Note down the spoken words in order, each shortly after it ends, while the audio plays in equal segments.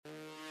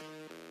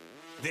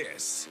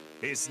This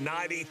is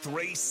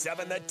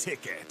 93.7 The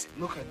Ticket.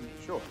 Look at me,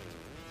 sure.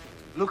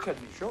 Look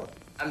at me, sure.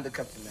 I'm the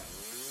captain now.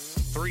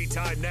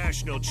 Three-time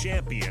national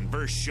champion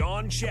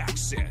Vershawn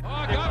Jackson. Oh,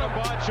 got a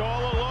bunch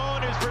all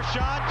alone is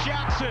Vershawn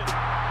Jackson.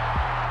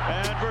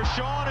 And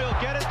Vershawn will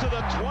get it to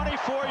the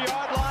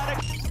 24-yard line.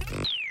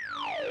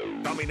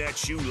 Coming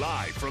at you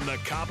live from the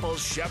Coppels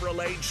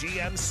Chevrolet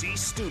GMC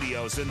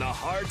studios in the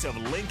heart of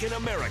Lincoln,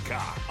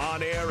 America.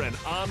 On air and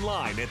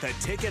online at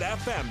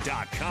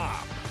theticketfm.com.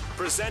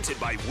 Presented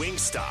by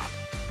Wingstop.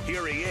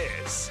 Here he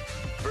is,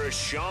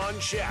 Vershawn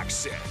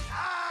Jackson.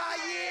 Ah,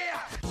 yeah!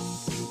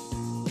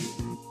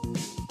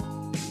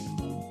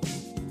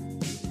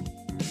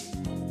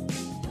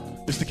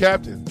 It's the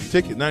captain.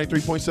 Ticket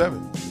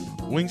 93.7.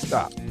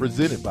 Wingstop.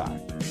 Presented by.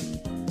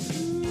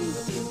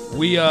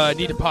 We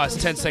need to pause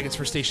 10 seconds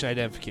for station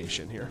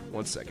identification here.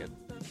 1 second.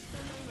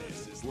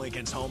 This is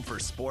Lincoln's home for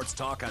sports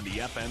talk on the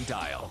FM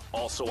dial.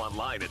 Also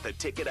online at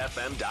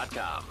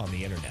theticketfm.com. On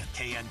the internet,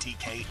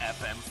 KNTK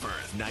FM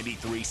Firth,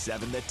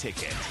 93.7 The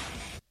Ticket.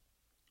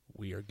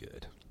 We are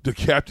good. The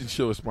Captain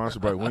Show is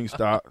sponsored by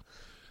Wingstop. I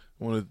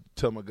want to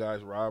tell my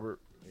guys, Robert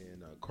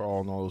and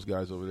Carl and all those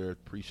guys over there,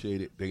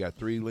 appreciate it. They got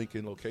 3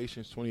 Lincoln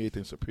locations, 28th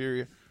in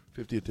Superior,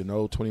 50th in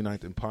Old,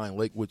 29th in Pine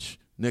Lake, which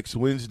next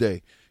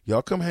Wednesday,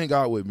 y'all come hang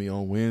out with me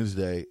on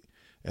Wednesday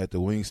at the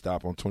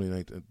Wingstop on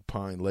 29th and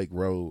Pine Lake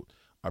Road.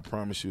 I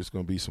promise you it's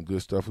going to be some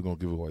good stuff. We're going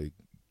to give away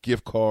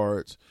gift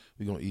cards.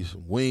 We're going to eat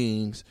some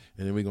wings,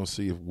 and then we're going to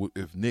see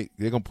if Nick,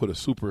 they're going to put a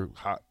super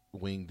hot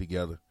wing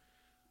together.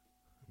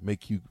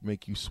 Make you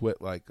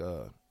sweat like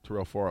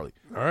Terrell Farley.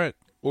 All right.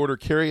 Order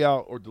carry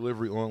out or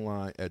delivery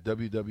online at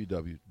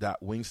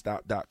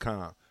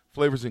www.wingstop.com.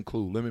 Flavors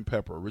include lemon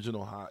pepper,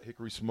 original hot,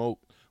 hickory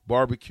smoked,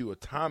 barbecue,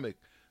 atomic,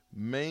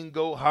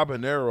 mango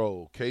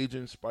habanero,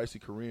 Cajun, spicy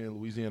Korean,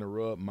 Louisiana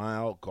rub,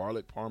 mild,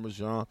 garlic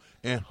parmesan,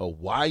 and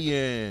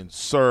Hawaiian,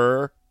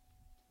 sir.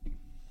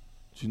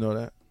 Did you know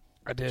that?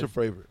 I did. What's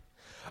your favorite?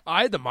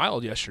 I had the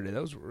mild yesterday.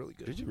 That was really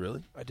good. Did you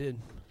really? I did.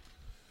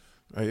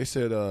 All right, they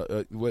said,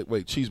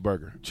 wait,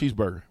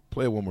 cheeseburger.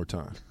 Play it one more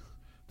time.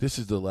 This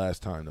is the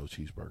last time, though,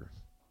 cheeseburger.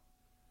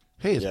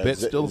 Hey, is Bet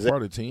still a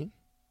part of the team?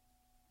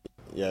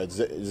 Yeah,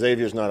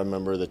 Xavier's not a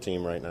member of the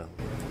team right now.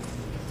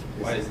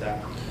 Why is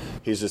that?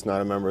 He's just not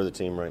a member of the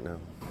team right now.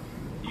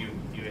 You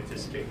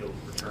anticipate he'll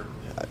return?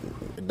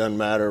 It doesn't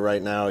matter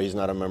right now. He's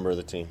not a member of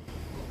the team.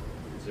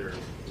 Is there a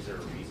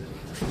reason?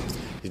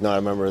 He's not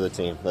a member of the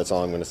team. That's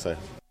all I'm going to say.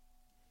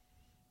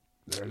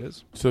 There it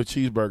is. So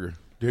cheeseburger.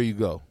 There you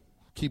go.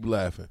 Keep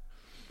laughing.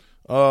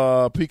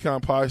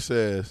 Pecan Pie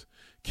says,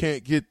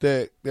 can't get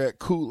that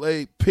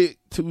Kool-Aid pick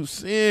to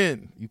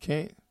sin. You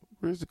can't?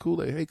 Where's the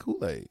Kool-Aid? Hey,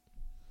 Kool-Aid.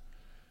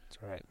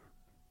 That's right.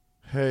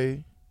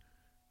 Hey,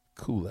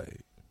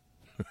 Kool-Aid.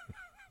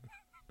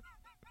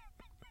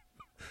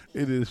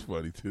 It is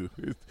funny, too.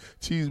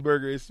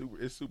 Cheeseburger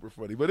is super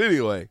funny. But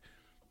anyway,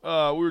 we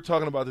were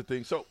talking about the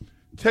thing. So,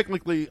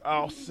 technically,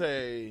 I'll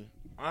say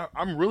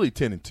I'm really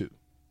 10-2.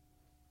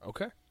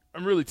 Okay.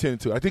 I'm really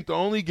 10-2. I think the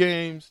only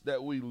games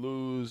that we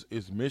lose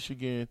is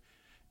Michigan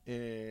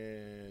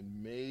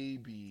and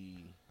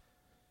maybe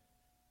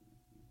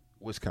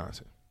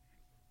Wisconsin.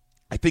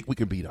 I think we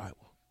can beat Iowa.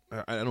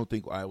 I don't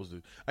think Iowa's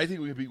 – I think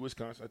we can beat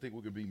Wisconsin. I think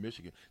we can beat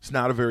Michigan. It's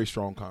not a very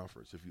strong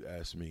conference, if you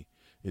ask me.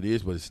 It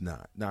is, but it's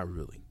not. Not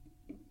really.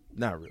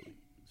 Not really.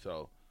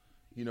 So,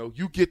 you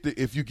get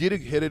if you get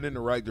it headed in the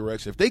right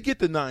direction, if they get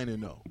the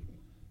 9-0,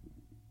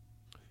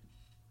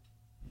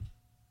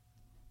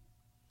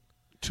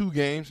 2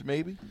 games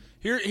maybe.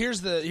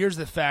 Here's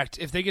the fact.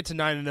 If they get to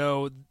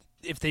 9-0,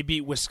 if they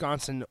beat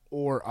Wisconsin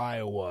or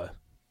Iowa,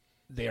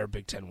 they are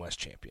Big Ten West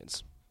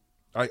champions.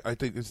 I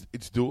think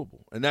it's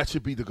doable, and that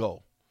should be the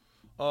goal.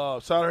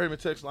 Sauter Heyman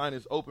text line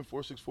is open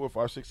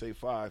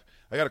 464-5685.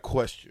 I got a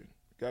question.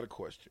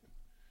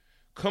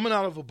 Coming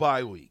out of a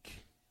bye week,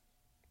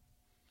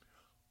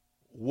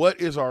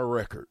 what is our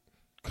record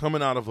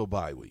coming out of a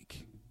bye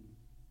week?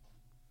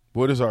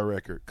 What is our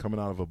record coming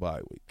out of a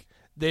bye week?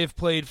 They've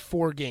played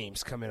 4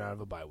 games coming out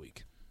of a bye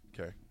week.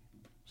 Okay.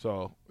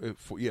 So,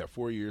 4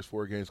 years,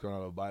 4 games coming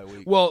out of a bye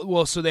week.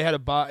 Well, so they had a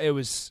bye. It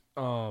was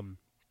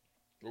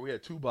we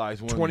had 2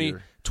 byes one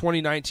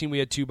 2019 we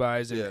had 2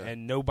 byes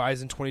and no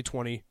byes in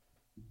 2020,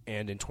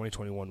 and in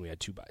 2021 we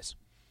had 2 byes.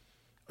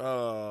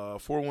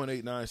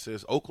 4189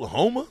 says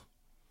Oklahoma.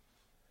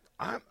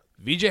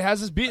 VJ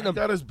has us beating them.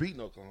 Got us beating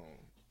Oklahoma.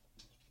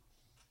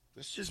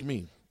 That's just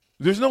me.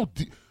 There's no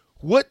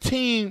what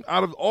team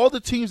out of all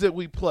the teams that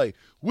we play,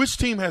 which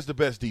team has the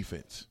best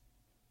defense?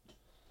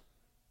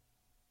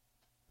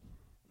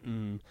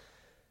 You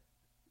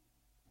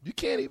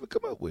can't even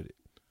come up with it.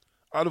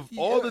 Out of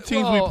all the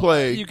teams we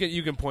play,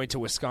 you can point to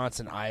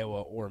Wisconsin,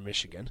 Iowa, or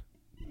Michigan.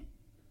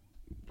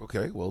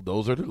 Okay, well,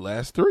 those are the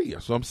last 3.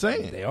 That's what I'm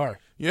saying. They are.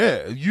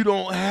 Yeah, you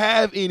don't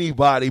have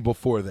anybody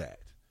before that.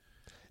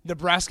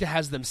 Nebraska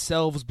has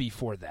themselves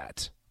before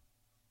that.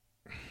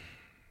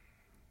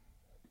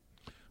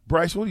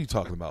 Bryce, what are you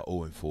talking about?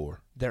 0-4.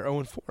 They're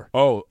 0-4.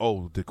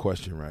 Oh, the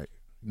question, right?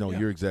 No, Yeah.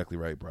 You're exactly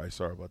right, Bryce.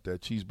 Sorry about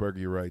that. Cheeseburger,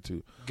 you're right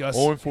too. Gus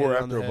 0-4 hit it on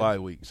after the a head. bye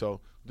week.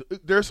 So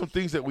There are some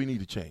things that we need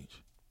to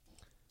change.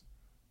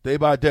 Day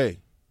by day,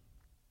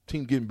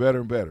 team getting better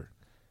and better.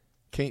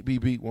 Can't be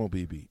beat, won't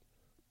be beat.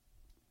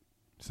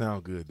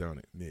 Sound good, don't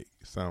it, Nick?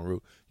 Sound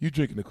real. You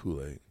drinking the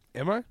Kool-Aid.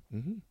 Am I?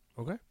 Mm-hmm.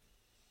 Okay.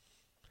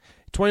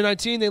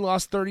 2019, they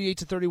lost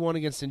 38-31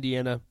 against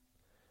Indiana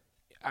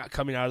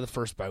coming out of the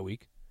first bye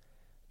week.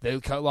 They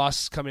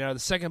lost coming out of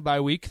the second bye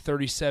week,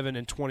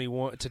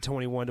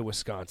 37-21 to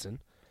Wisconsin.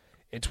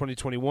 In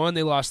 2021,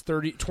 they lost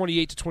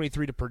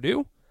 28-23 to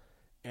Purdue,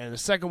 and in the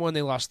second one,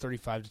 they lost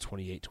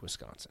 35-28 to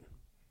Wisconsin.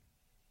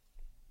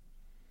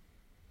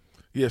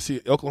 Yeah,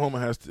 see, Oklahoma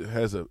has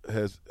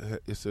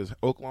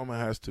Oklahoma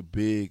has to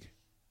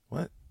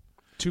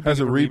has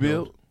a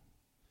rebuild.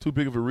 Too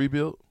big of a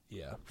rebuild.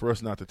 Yeah, for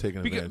us not to take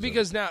an advantage.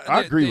 Because now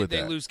I agree with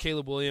that. They lose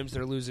Caleb Williams.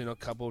 They're losing a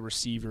couple of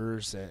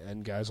receivers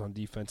and guys on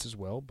defense as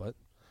well. But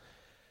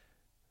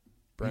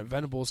Brent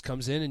Venables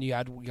comes in, and you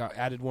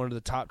added one of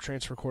the top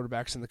transfer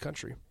quarterbacks in the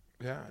country.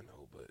 Yeah, I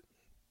know, but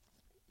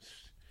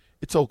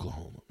it's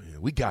Oklahoma,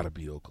 man. We got to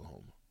beat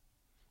Oklahoma.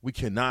 We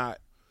cannot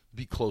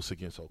be close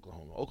against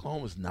Oklahoma.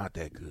 Oklahoma's not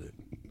that good.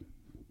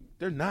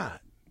 They're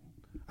not.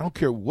 I don't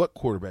care what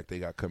quarterback they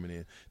got coming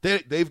in.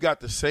 They've got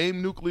the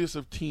same nucleus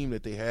of team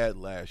that they had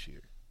last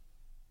year.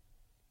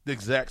 The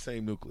exact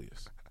same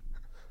nucleus.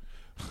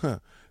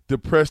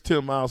 Depressed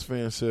Tim Miles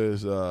fan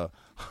says, ha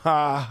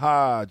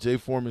ha, Jay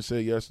Foreman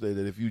said yesterday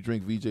that if you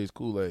drink VJ's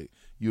Kool-Aid,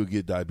 you'll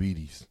get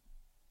diabetes.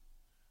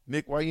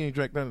 Nick, why you ain't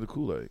drank none of the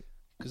Kool-Aid?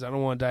 Because I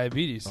don't want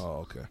diabetes.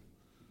 Oh, okay.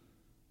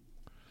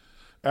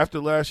 After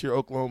last year,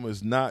 Oklahoma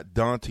is not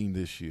daunting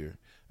this year.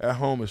 At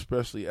home,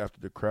 especially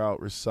after the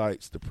crowd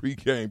recites the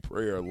pregame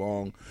prayer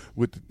along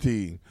with the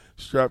team.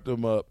 Strap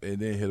them up and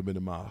then hit them in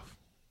the mouth.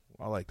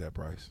 I like that,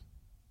 Bryce.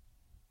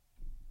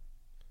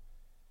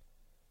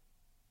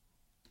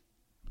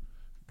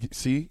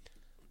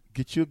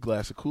 Get you a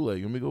glass of Kool-Aid.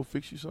 You want me to go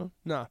fix you some?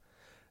 No.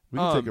 We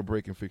can take a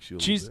break and fix you a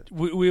little bit.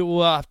 We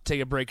will have to take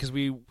a break because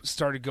we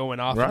started going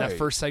off in that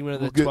first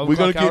segment of the 12 we're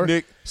o'clock gonna hour. Get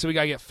Nick, so we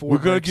got to get 4 We're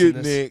going to get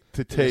this, Nick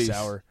to taste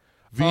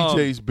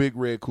VJ's Big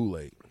Red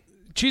Kool-Aid.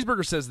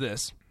 Cheeseburger says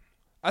this.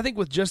 I think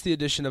with just the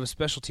addition of a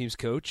special teams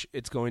coach,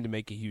 it's going to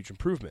make a huge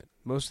improvement.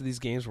 Most of these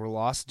games were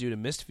lost due to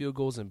missed field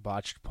goals and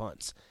botched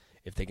punts.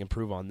 If they can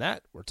improve on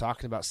that, we're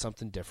talking about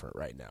something different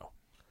right now.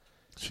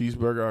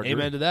 Cheeseburger, I agree.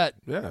 Amen to that.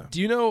 Yeah.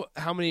 Do you know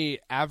how many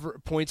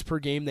points per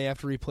game they have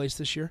to replace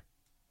this year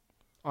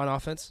on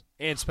offense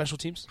and special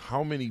teams?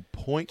 How many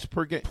points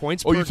per game?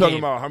 Points per game. Oh, you're talking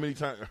about how many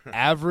times?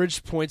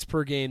 Average points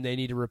per game they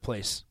need to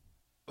replace.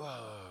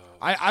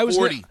 I was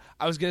 40.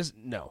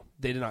 No,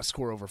 they did not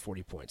score over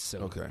 40 points, so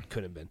okay. It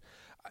couldn't have been.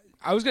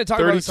 I was going to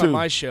talk about this on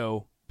my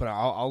show, but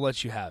I'll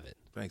let you have it.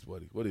 Thanks,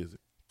 buddy. What is it?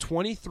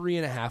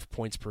 23.5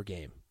 points per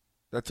game.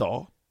 That's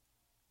all?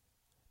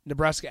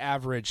 Nebraska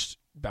averaged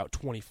about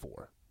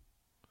 24.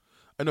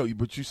 I know,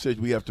 but you said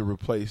we have to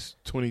replace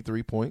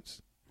 23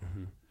 points.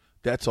 Mm-hmm.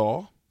 That's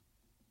all?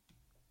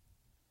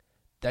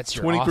 That's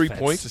your 23 offense.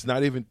 points is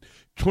not even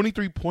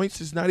 23 points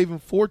is not even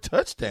 4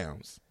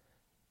 touchdowns.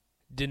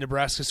 Did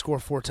Nebraska score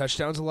 4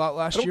 touchdowns a lot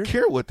last year? I don't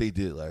care what they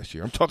did last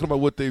year. I'm talking about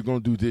what they're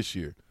going to do this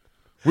year.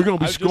 We're going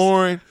to be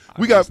scoring.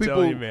 We got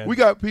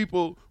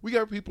people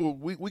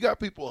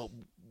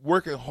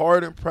working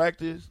hard in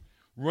practice,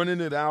 running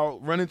it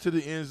out, running to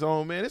the end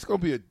zone. Man, it's going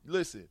to be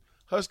listen,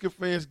 Husker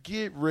fans,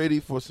 get ready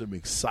for some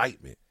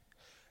excitement.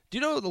 Do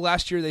you know the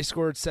last year they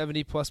scored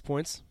 70-plus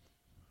points?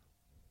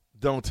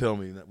 Don't tell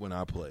me that when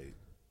I played.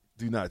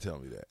 Do not tell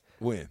me that.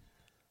 When?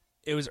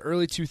 It was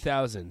early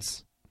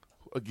 2000s.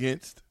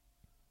 Against?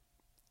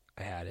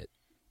 I had it.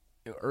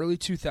 Early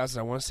 2000s.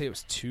 I want to say it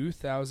was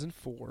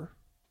 2004.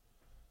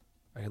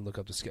 I can look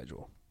up the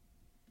schedule.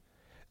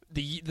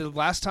 The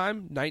last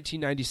time,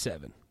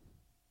 1997.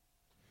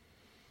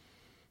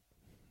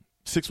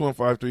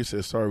 6153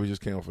 says, sorry, we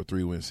just came off a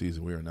 3-win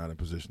season. We are not in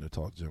position to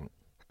talk junk.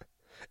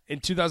 In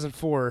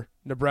 2004,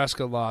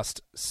 Nebraska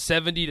lost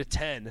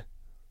 70-10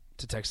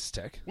 to Texas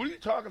Tech. What are you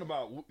talking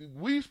about?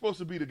 We're supposed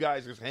to be the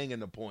guys that's hanging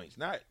the points,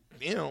 not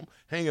them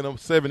hanging them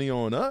 70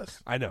 on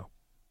us. I know.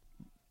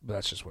 But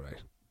that's just what I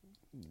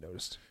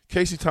noticed.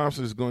 Casey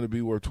Thompson is going to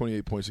be worth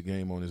 28 points a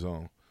game on his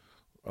own.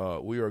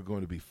 We are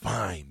going to be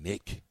fine,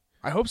 Nick.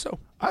 I hope so.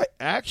 I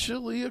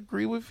actually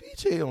agree with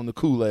VJ on the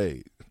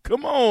Kool-Aid.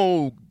 Come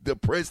on,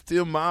 depressed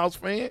Tim Miles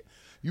fan.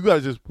 You got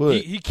to just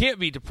put. He can't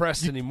be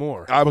depressed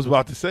anymore. I was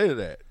about to say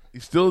that.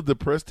 He's still a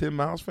depressed Tim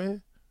Miles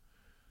fan?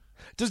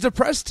 Does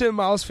depressed Tim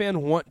Miles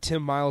fan want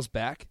Tim Miles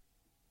back?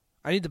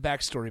 I need the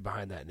backstory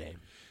behind that name.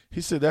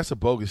 He said that's a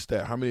bogus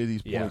stat. How many of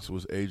these points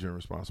was Adrian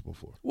responsible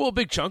for? Well, a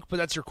big chunk, but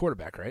that's your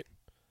quarterback, right?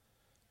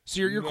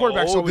 So your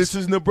quarterback's always. This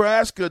is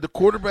Nebraska. The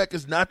quarterback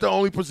is not the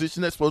only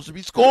position that's supposed to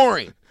be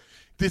scoring.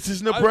 This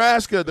is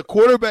Nebraska. The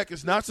quarterback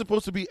is not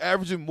supposed to be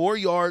averaging more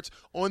yards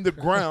on the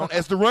ground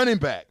as the running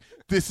back.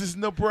 This is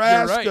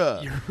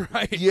Nebraska. You're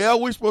right. Yeah,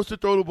 we're supposed to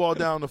throw the ball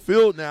down the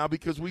field now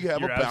because we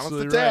have a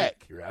balanced attack.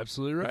 Right. You're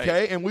absolutely right.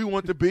 Okay, and we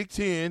want the Big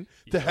Ten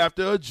to have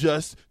to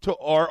adjust to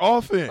our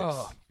offense.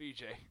 Oh,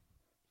 BJ.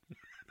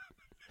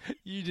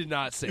 You did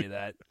not say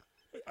that.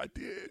 I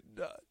did.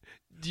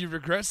 Do you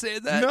regret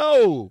saying that?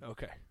 No.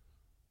 Okay.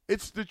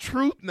 It's the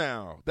truth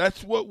now.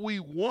 That's what we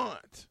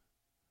want.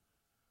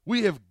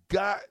 We have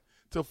got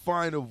to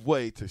find a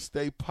way to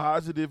stay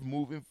positive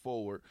moving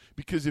forward,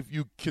 because if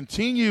you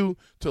continue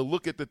to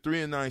look at the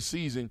 3-9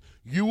 season,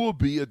 you will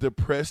be a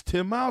depressed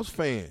Tim Miles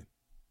fan.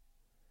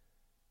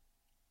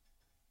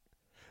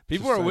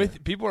 People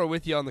are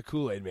with you on the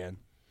Kool-Aid, man.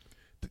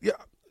 Yeah,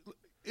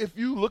 if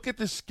you look at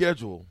the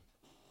schedule,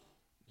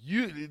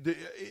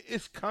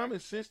 it's common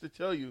sense to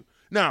tell you.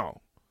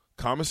 Now,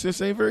 common sense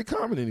ain't very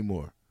common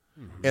anymore.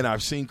 Mm-hmm. And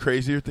I've seen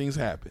crazier things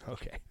happen.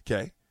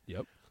 Okay.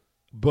 Yep.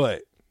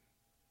 But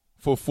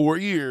for 4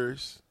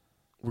 years,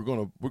 we're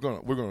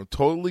gonna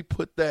totally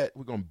put that.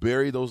 We're gonna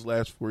bury those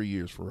last 4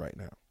 years for right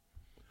now,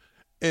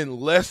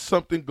 unless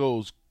something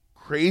goes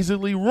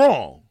crazily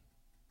wrong.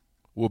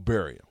 We'll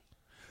bury them.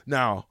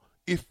 Now,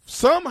 if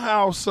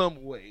somehow,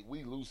 some way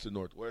we lose to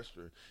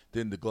Northwestern,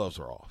 then the gloves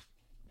are off.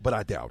 But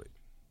I doubt it.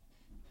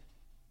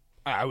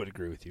 I would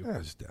agree with you. I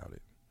just doubt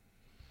it.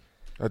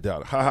 I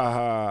doubt it. Ha ha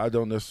ha! I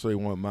don't necessarily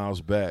want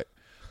Miles back,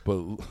 but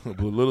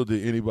little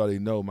did anybody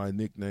know my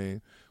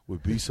nickname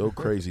would be so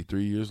crazy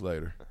 3 years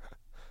later.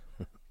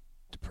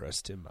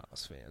 Depressed Tim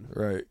Miles fan.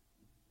 Right.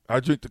 I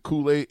drink the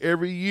Kool-Aid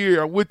every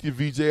year. I'm with you,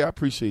 VJ. I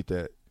appreciate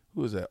that.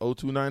 Who is that?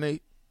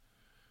 0298?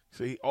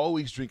 So he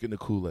always drinking the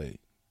Kool-Aid.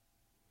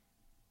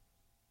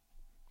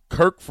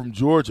 Kirk from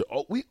Georgia.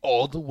 Oh, we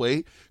all the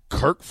way.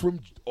 Kirk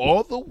from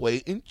all the way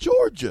in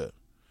Georgia.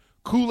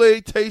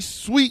 Kool-Aid tastes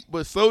sweet,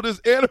 but so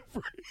does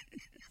antifreeze.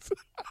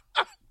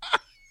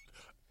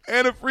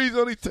 Antifreeze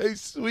only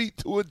tastes sweet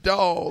to a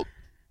dog.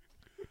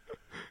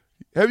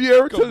 Have you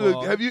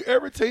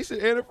ever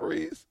tasted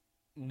antifreeze?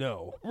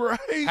 No.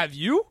 Right? Have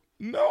you?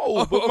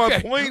 No. But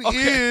my point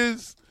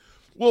is,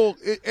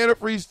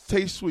 antifreeze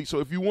tastes sweet. So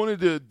if you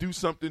wanted to do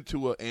something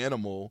to an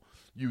animal,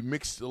 you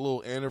mix a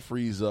little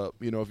antifreeze up.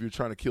 You know, if you're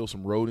trying to kill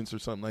some rodents or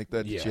something like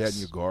that that you had in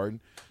your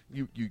garden,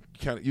 you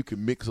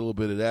can mix a little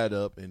bit of that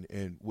up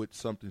and with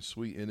something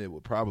sweet in it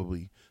would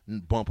probably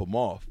bump them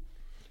off.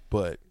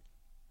 But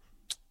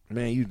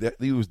man,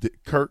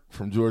 Kirk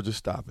from Georgia.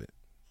 Stop it,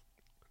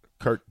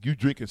 Kirk. You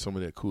drinking some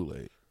of that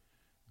Kool-Aid?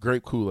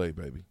 Grape Kool-Aid,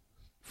 baby,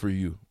 for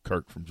you,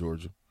 Kirk from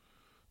Georgia.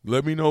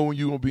 Let me know when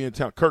you gonna be in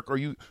town, Kirk. Are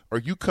you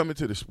coming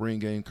to the spring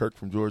game, Kirk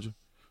from Georgia?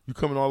 You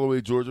coming all the way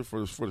to Georgia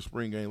for the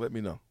spring game? Let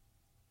me know.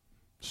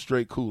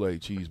 Straight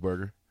Kool-Aid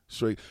cheeseburger.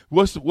 Straight.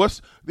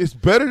 It's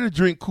better to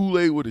drink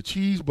Kool-Aid with a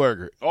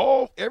cheeseburger.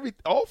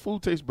 All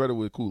food tastes better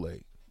with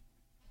Kool-Aid.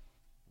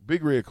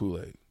 Big red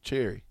Kool-Aid,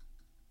 cherry.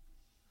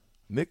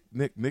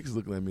 Nick's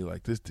looking at me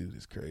like this dude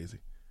is crazy.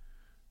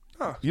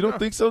 You don't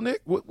think so,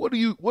 Nick? What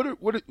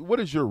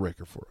is your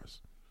record for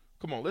us?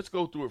 Come on, let's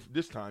go through it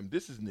this time.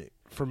 This is Nick.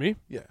 For me?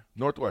 Yeah.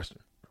 Northwestern.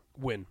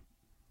 Win.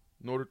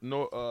 North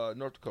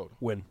Dakota.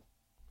 Win.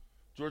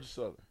 Georgia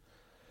Southern.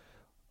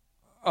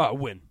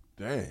 Win.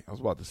 Dang, I was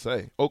about to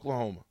say.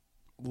 Oklahoma.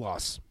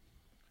 Loss.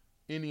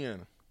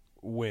 Indiana.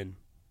 Win.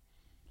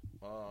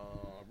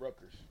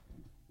 Rutgers.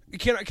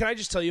 Can I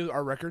just tell you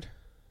our record?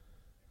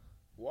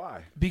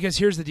 Why? Because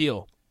here's the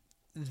deal.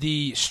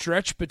 The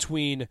stretch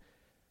between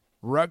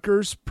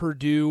Rutgers,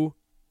 Purdue,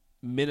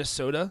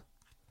 Minnesota,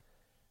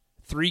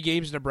 3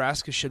 games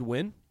Nebraska should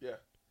win. Yeah.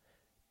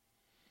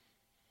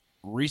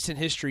 Recent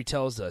history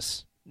tells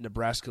us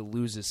Nebraska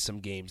loses some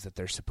games that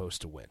they're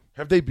supposed to win.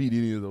 Have they beat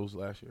any of those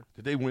last year?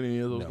 Did they win any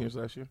of those No. games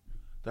last year?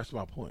 That's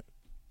my point.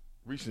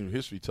 Recent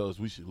history tells us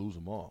we should lose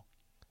them all.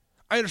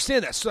 I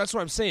understand that. So that's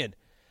what I'm saying.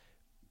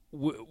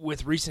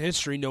 With recent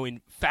history,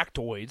 knowing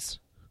factoids,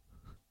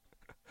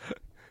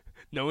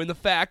 knowing the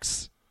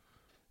facts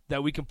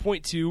that we can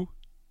point to,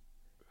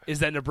 is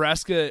that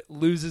Nebraska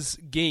loses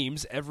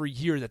games every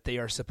year that they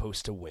are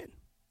supposed to win.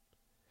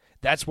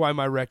 That's why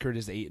my record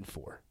is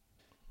 8-4.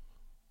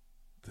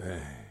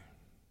 Dang.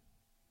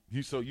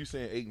 You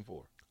saying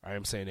 8-4? I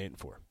am saying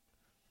 8-4.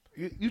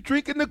 You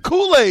drinking the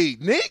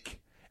Kool-Aid, Nick?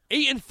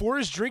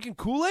 8-4 is drinking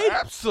Kool-Aid?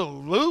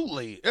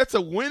 Absolutely. That's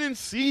a winning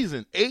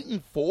season.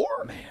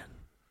 8-4? Man.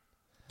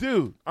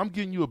 Dude, I'm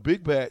getting you a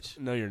big batch.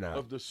 No, you're not.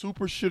 Of the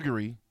super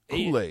sugary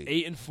Kool-Aid.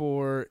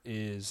 8-4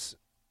 is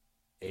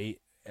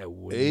 8 at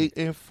win.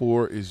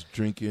 8-4 is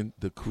drinking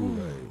the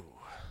Kool-Aid.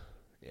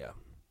 Yeah.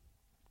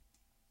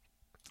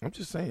 I'm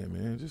just saying,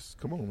 man. Just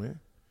come on, man.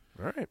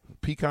 All right.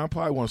 Pecan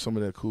pie wants some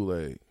of that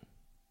Kool-Aid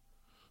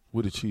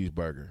with a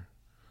cheeseburger.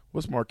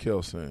 What's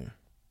Markel saying?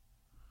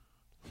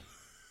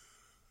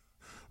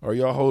 Are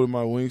y'all holding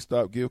my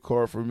Wingstop gift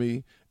card for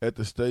me at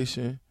the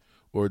station,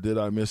 or did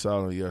I miss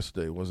out on it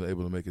yesterday? Wasn't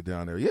able to make it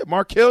down there. Yeah,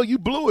 Markel, you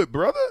blew it,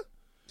 brother.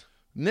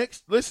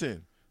 Next,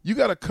 listen, you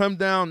got to come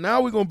down.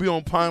 Now we're going to be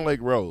on Pine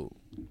Lake Road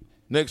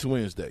next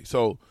Wednesday.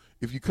 So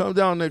if you come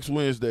down next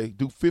Wednesday,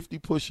 do 50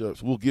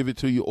 push-ups. We'll give it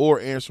to you or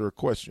answer a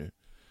question.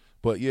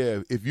 But,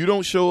 yeah, if you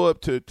don't show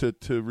up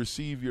to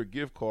receive your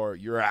gift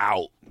card, you're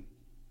out,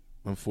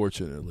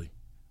 unfortunately.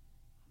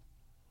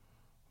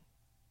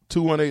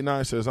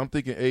 2189 says, I'm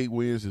thinking 8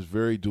 wins is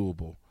very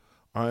doable.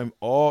 I'm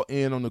all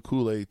in on the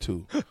Kool-Aid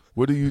too.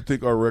 What do you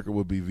think our record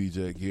would be,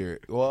 VJ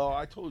Garrett? Well,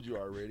 I told you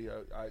already.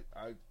 I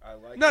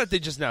like. Not that they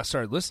just now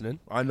started listening.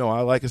 I know. I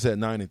like us at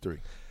 9-3.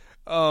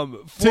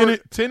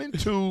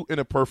 10-2 in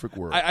a perfect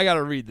world. I got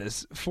to read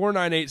this.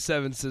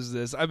 4987 says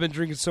this. I've been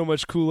drinking so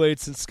much Kool-Aid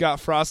since Scott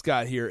Frost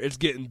got here. It's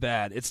getting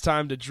bad. It's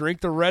time to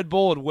drink the Red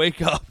Bull and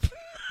wake up.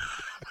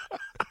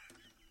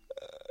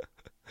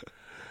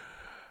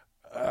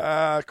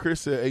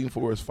 Chris said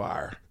 8-4 is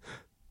fire.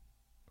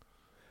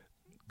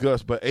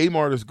 Gus, but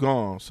Amart is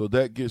gone, so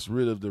that gets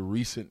rid of the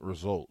recent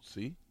results.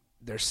 See?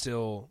 There's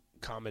still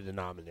common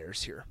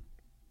denominators here.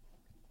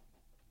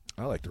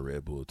 I like the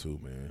Red Bull too,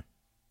 man.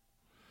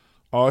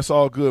 Oh, it's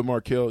all good,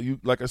 Markel. You,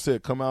 like I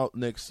said, come out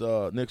next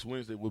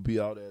Wednesday. We'll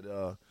be out at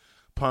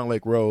Pond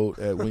Lake Road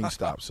at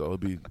Wingstop, so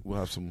we'll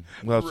have some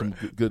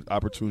good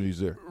opportunities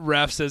there.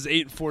 Raph says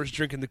 8-4 is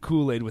drinking the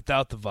Kool-Aid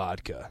without the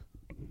vodka.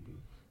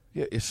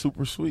 Yeah, it's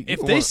super sweet.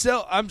 If they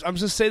sell, I'm just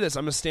gonna say this.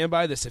 I'm gonna stand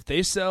by this. If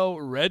they sell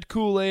red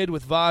Kool-Aid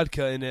with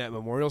vodka in at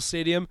Memorial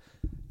Stadium,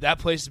 that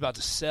place is about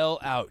to sell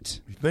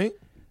out. You think?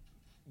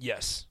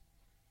 Yes,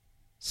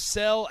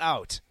 sell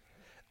out.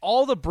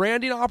 All the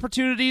branding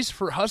opportunities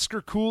for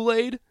Husker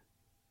Kool-Aid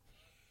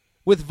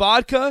with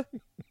vodka,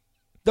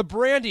 the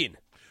branding,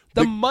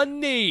 the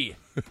money.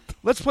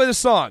 Let's play the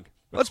song.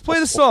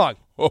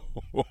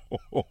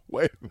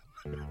 Wait.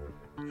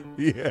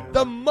 Yeah.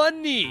 The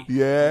money.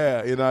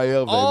 Yeah,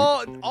 NIL,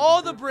 baby.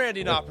 All the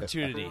branding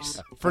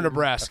opportunities for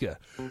Nebraska.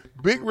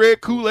 Big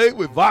red Kool-Aid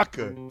with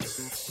vodka.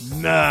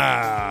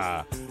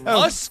 Nah.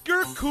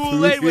 Husker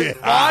Kool-Aid with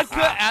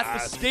vodka at the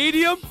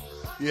stadium.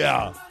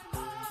 Yeah.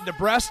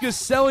 Nebraska's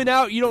selling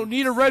out. You don't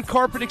need a red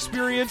carpet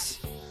experience.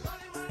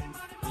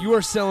 You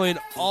are selling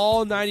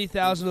all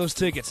 90,000 of those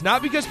tickets.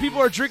 Not because people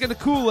are drinking the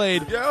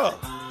Kool-Aid. Yeah.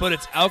 But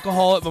it's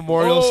alcohol at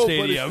Memorial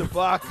Stadium. But it's the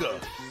vodka.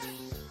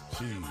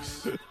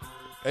 Jeez.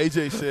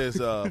 AJ says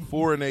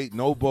 4-8,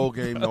 no bowl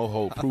game, no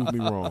hope. Prove me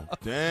wrong.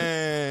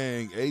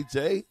 Dang,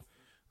 AJ.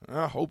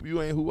 I hope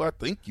you ain't who I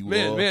think you are.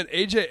 Man,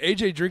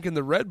 AJ drinking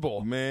the Red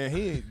Bull. Man,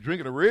 he ain't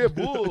drinking a Red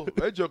Bull.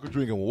 That joker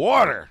drinking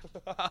water.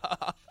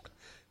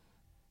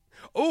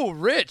 Oh,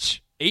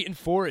 Rich.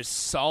 8-4 is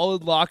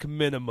solid lock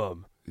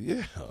minimum.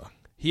 Yeah.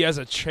 He has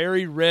a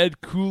cherry red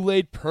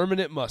Kool-Aid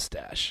permanent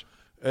mustache.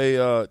 Hey,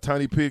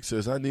 Tiny Pig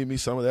says, I need me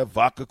some of that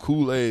vodka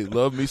Kool-Aid.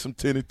 Love me some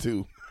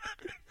 10-2.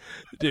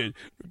 Dude,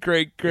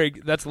 Greg,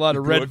 that's a lot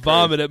of red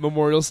vomit at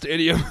Memorial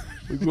Stadium.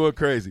 We're going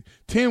crazy.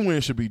 10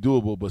 wins should be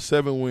doable, but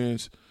 7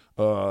 wins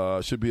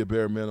should be a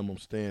bare minimum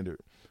standard.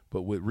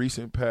 But with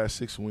recent past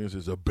 6 wins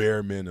is a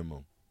bare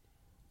minimum.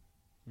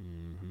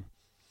 Mm-hmm.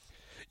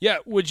 Yeah,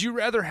 would you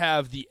rather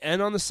have the N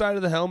on the side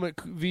of the helmet,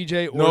 VJ,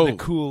 or No, the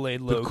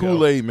Kool-Aid logo? The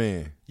Kool-Aid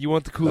man. You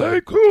want the Kool-Aid?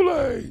 Hey,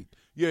 Kool-Aid.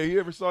 Yeah, you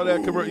ever saw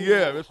that commercial?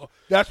 Yeah,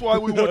 that's why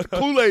we want the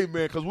Kool-Aid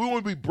man, because we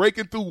want to be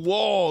breaking through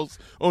walls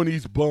on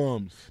these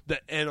bums. The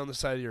N on the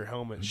side of your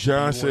helmet.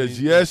 John says,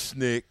 yes,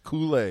 Nick,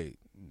 Kool-Aid.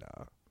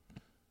 Nah.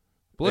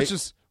 But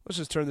let's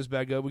just turn this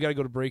back up. We got to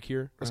go to break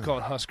here. Let's call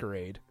it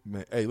Huskerade.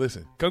 Man, hey,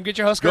 listen. Come get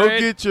your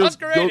Huskerade.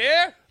 Huskerade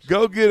here.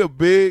 Go get a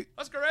big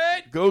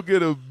Huskerade. Go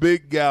get a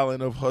big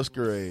gallon of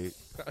Huskerade.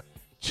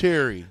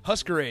 Cherry.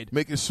 Huskerade.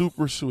 Make it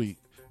super sweet.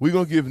 We're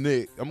going to give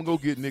Nick, I'm going to go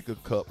get Nick a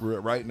cup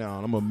right now,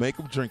 and I'm going to make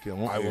him drink it.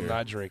 I will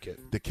not drink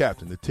it. The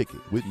Captain, the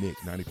Ticket with Nick,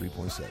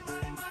 93.7.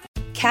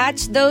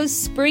 Catch those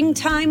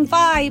springtime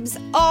vibes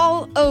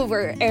all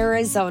over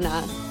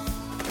Arizona.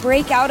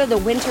 Break out of the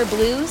winter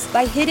blues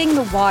by hitting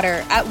the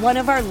water at one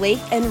of our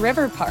lake and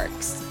river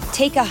parks.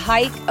 Take a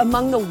hike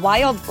among the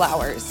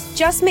wildflowers.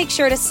 Just make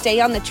sure to stay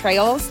on the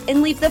trails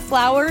and leave the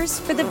flowers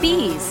for the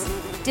bees.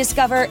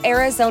 Discover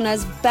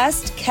Arizona's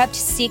best kept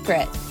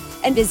secret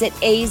and visit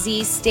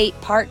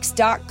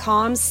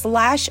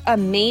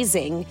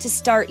azstateparks.com/amazing to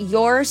start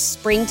your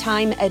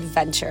springtime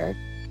adventure.